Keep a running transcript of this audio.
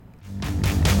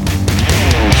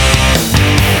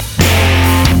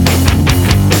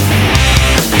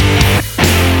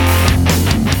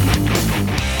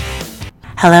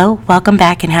Hello, welcome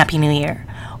back, and Happy New Year.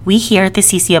 We here at the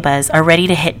CCO Buzz are ready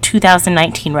to hit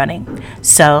 2019 running.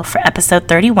 So, for episode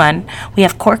 31, we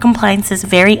have Core Compliance's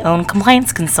very own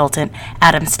compliance consultant,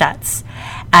 Adam Stutz.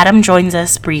 Adam joins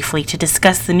us briefly to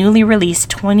discuss the newly released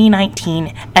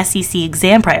 2019 SEC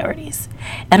exam priorities.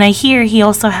 And I hear he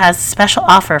also has a special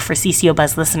offer for CCO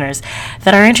Buzz listeners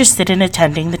that are interested in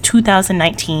attending the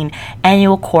 2019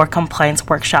 Annual Core Compliance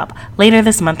Workshop later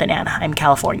this month in Anaheim,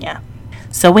 California.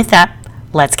 So with that,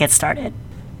 let's get started.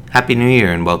 Happy New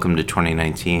Year and welcome to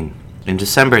 2019. In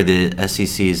December, the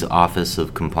SEC's Office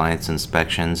of Compliance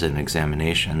Inspections and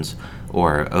Examinations,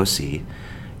 or OCIE,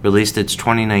 released its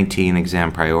 2019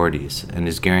 exam priorities and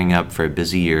is gearing up for a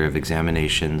busy year of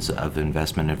examinations of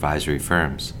investment advisory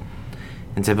firms.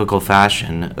 In typical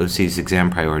fashion, OCIE's exam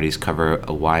priorities cover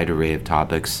a wide array of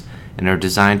topics and are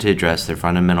designed to address their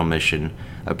fundamental mission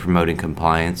of promoting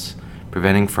compliance,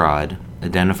 preventing fraud,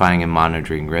 identifying and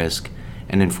monitoring risk,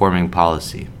 and informing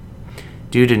policy.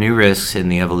 Due to new risks and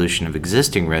the evolution of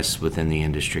existing risks within the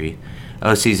industry,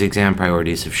 OCIE's exam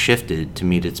priorities have shifted to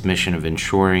meet its mission of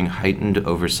ensuring heightened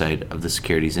oversight of the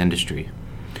securities industry.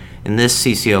 In this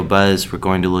CCO Buzz, we're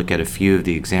going to look at a few of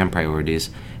the exam priorities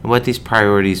and what these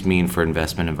priorities mean for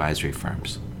investment advisory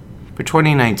firms. For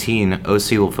 2019,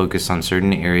 OCIE will focus on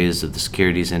certain areas of the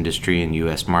securities industry and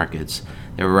U.S. markets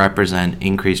that represent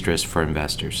increased risk for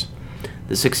investors.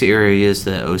 The 6 areas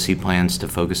that OCIE plans to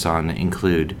focus on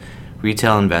include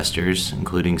retail investors,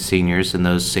 including seniors and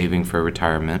those saving for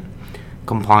retirement,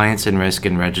 compliance and risk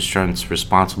and registrants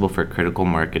responsible for critical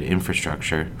market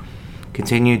infrastructure,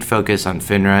 continued focus on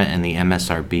FINRA and the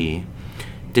MSRB,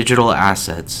 digital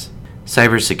assets,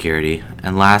 cybersecurity,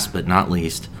 and last but not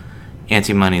least,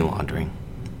 anti-money laundering.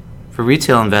 For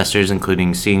retail investors,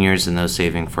 including seniors and those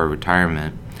saving for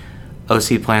retirement,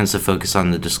 OCIE plans to focus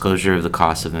on the disclosure of the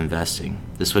cost of investing.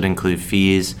 This would include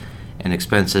fees and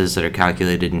expenses that are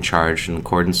calculated and charged in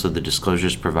accordance with the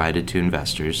disclosures provided to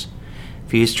investors,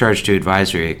 fees charged to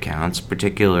advisory accounts,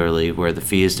 particularly where the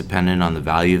fee is dependent on the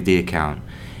value of the account,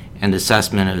 and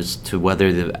assessment as to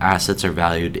whether the assets are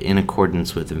valued in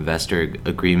accordance with investor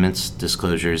agreements,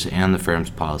 disclosures, and the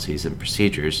firm's policies and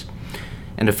procedures,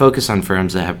 and a focus on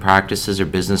firms that have practices or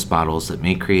business models that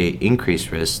may create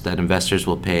increased risks that investors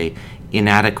will pay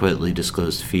inadequately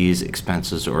disclosed fees,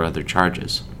 expenses, or other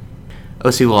charges.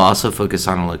 OCIE will also focus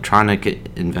on electronic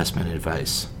investment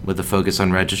advice, with a focus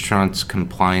on registrants'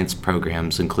 compliance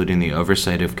programs, including the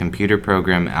oversight of computer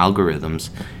program algorithms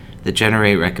that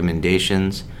generate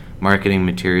recommendations, marketing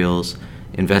materials,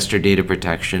 investor data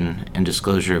protection, and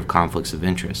disclosure of conflicts of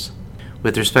interest.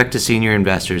 With respect to senior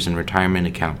investors and retirement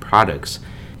account products,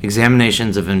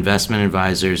 examinations of investment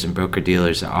advisors and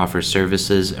broker-dealers that offer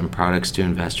services and products to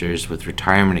investors with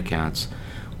retirement accounts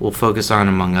will focus on,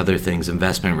 among other things,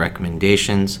 investment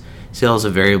recommendations, sales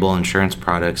of variable insurance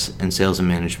products, and sales and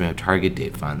management of target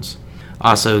date funds.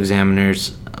 Also,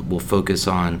 examiners will focus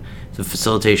on the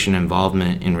facilitation and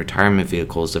involvement in retirement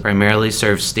vehicles that primarily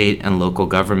serve state and local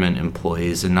government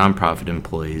employees and nonprofit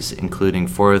employees, including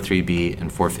 403B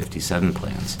and 457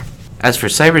 plans. As for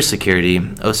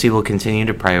cybersecurity, OCIE will continue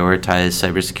to prioritize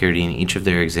cybersecurity in each of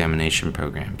their examination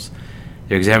programs.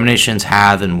 Their examinations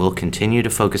have and will continue to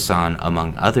focus on,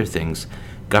 among other things,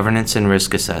 governance and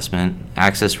risk assessment,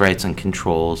 access rights and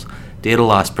controls, data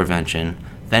loss prevention,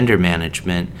 vendor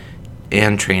management,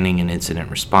 and training and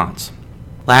incident response.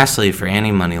 Lastly, for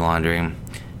anti-money laundering,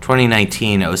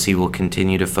 2019 OCIE will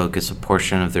continue to focus a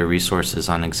portion of their resources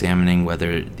on examining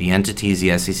whether the entities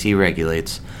the SEC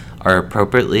regulates are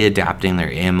appropriately adapting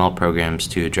their AML programs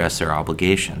to address their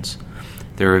obligations.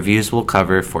 Their reviews will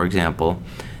cover, for example,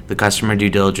 the customer due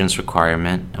diligence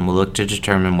requirement, and will look to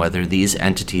determine whether these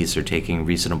entities are taking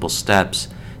reasonable steps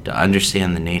to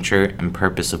understand the nature and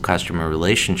purpose of customer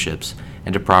relationships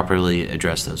and to properly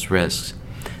address those risks.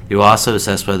 They will also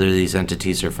assess whether these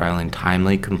entities are filing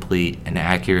timely, complete, and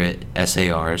accurate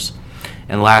SARs.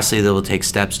 And lastly, they will take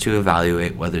steps to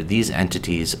evaluate whether these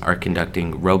entities are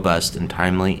conducting robust and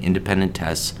timely independent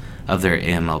tests of their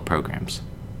AML programs.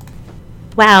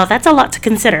 Wow, that's a lot to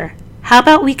consider. How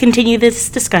about we continue this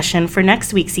discussion for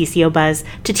next week's CCO Buzz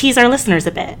to tease our listeners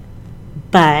a bit?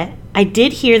 But I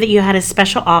did hear that you had a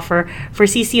special offer for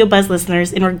CCO Buzz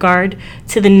listeners in regard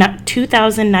to the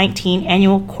 2019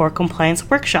 Annual Core Compliance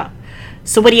Workshop.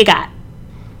 So what do you got?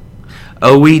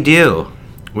 Oh, we do.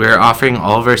 We're offering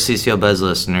all of our CCO Buzz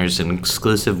listeners an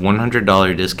exclusive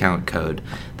 $100 discount code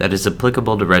that is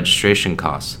applicable to registration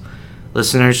costs.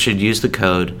 Listeners should use the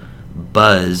code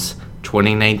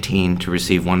BUZZ2019 to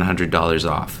receive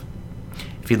 $100 off.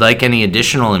 If you'd like any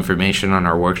additional information on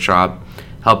our workshop,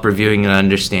 help reviewing and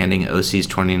understanding OCIE's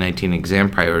 2019 exam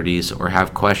priorities, or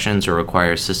have questions or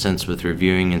require assistance with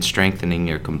reviewing and strengthening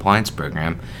your compliance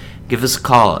program, give us a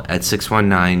call at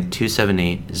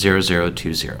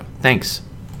 619-278-0020. Thanks.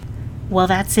 Well,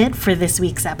 that's it for this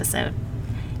week's episode.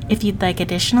 If you'd like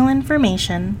additional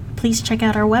information, please check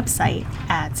out our website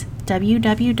at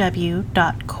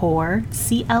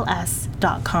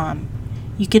www.corecls.com.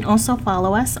 You can also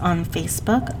follow us on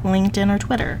Facebook, LinkedIn, or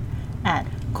Twitter at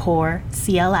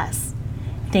CoreCLS.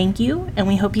 Thank you, and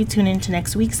we hope you tune in to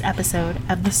next week's episode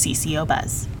of the CCO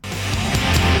Buzz.